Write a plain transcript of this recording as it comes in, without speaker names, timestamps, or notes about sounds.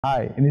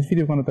Hi, in this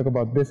video we're going to talk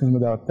about business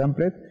model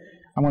template.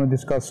 I'm going to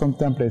discuss some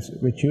templates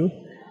with you.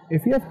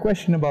 If you have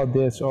questions about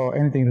this or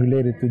anything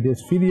related to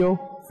this video,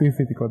 feel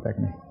free to contact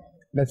me.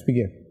 Let's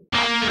begin.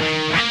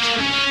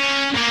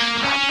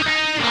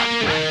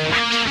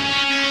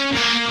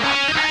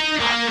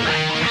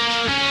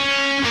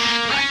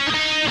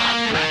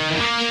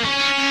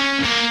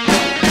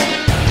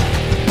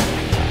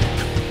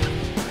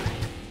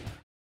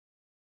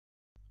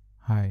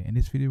 Hi, in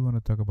this video we're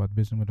going to talk about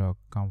business model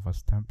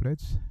canvas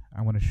templates.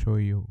 I'm going to show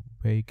you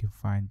where you can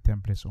find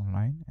templates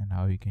online and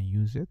how you can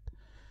use it.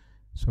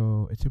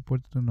 So it's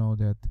important to know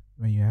that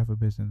when you have a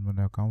business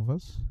model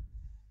canvas,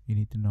 you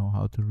need to know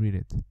how to read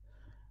it.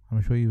 I'm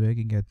going to show you where you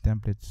can get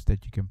templates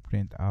that you can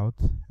print out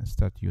and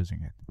start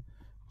using it.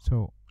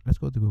 So let's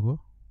go to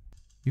Google.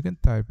 You can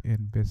type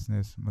in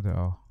business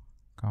model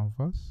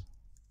canvas.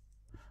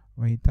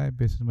 When you type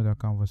business model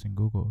canvas in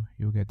Google,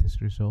 you'll get these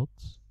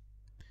results.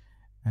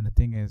 And the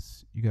thing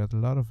is, you got a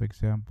lot of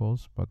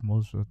examples, but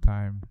most of the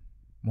time,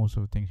 most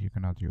of the things you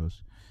cannot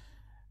use.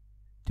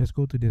 Just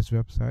go to this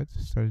website,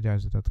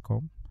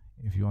 strategizer.com.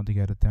 If you want to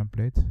get a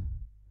template,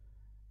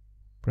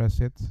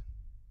 press it.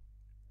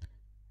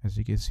 As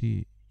you can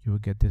see, you will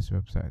get this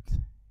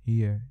website.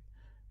 Here,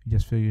 you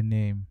just fill your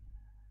name,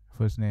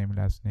 first name,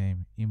 last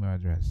name, email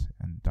address,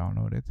 and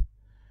download it.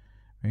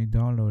 When you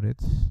download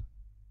it,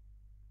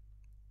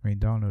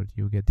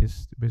 you'll get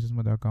this business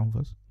model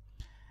canvas.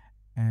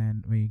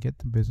 And when you get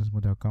the business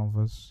model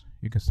canvas,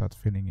 you can start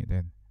filling it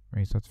in.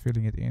 When you start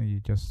filling it in, you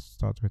just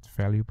start with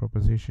value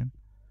proposition,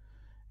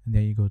 and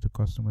then you go to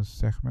customer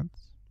segment,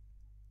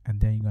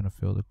 and then you're going to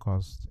fill the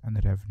cost and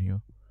the revenue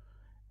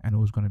and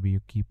who's going to be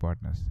your key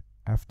partners.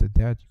 After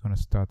that, you're going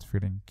to start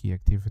filling key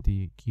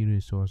activity, key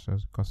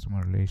resources,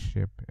 customer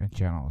relationship, and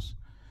channels.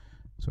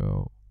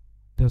 So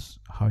that's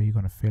how you're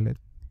going to fill it.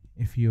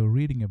 If you're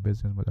reading a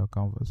business model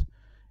canvas,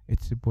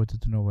 it's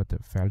important to know what the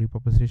value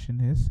proposition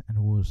is and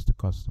who is the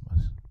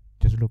customers.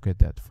 Just look at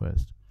that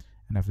first.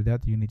 And after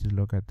that, you need to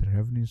look at the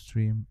revenue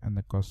stream and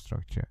the cost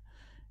structure.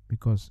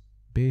 Because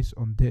based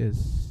on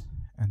this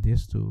and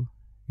these two,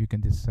 you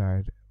can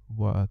decide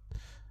what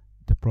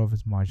the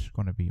profit margin is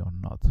going to be or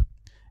not.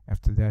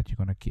 After that, you're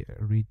going to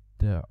read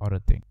the other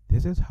thing.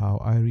 This is how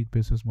I read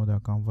business model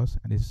canvas,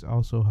 and this is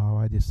also how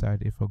I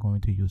decide if I'm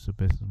going to use a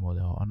business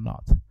model or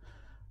not.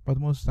 But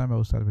most of the time, I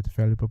will start with the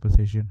value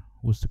proposition,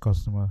 who's the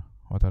customer,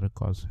 what are the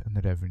costs and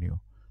the revenue.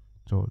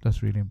 So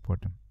that's really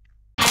important.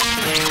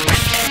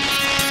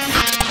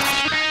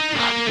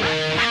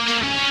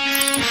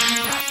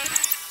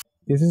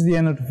 This is the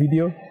end of the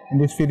video. In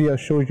this video I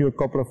showed you a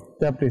couple of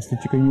templates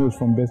that you can use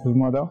from business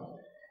model.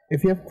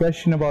 If you have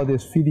questions about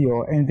this video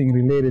or anything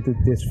related to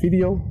this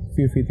video,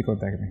 feel free to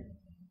contact me.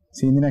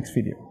 See you in the next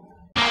video.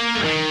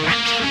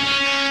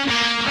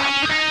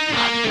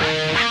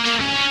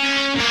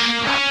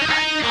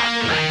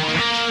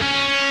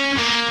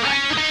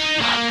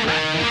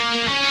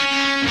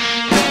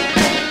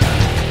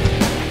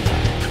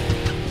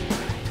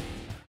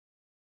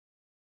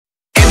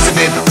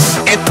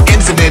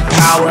 Infinite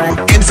power,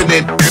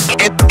 infinite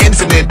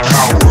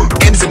power,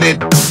 infinite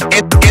power,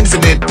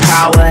 infinite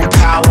power,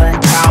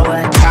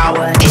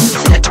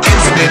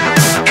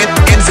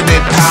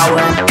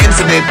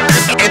 infinite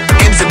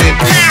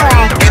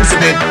power,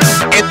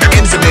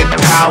 infinite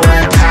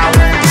power.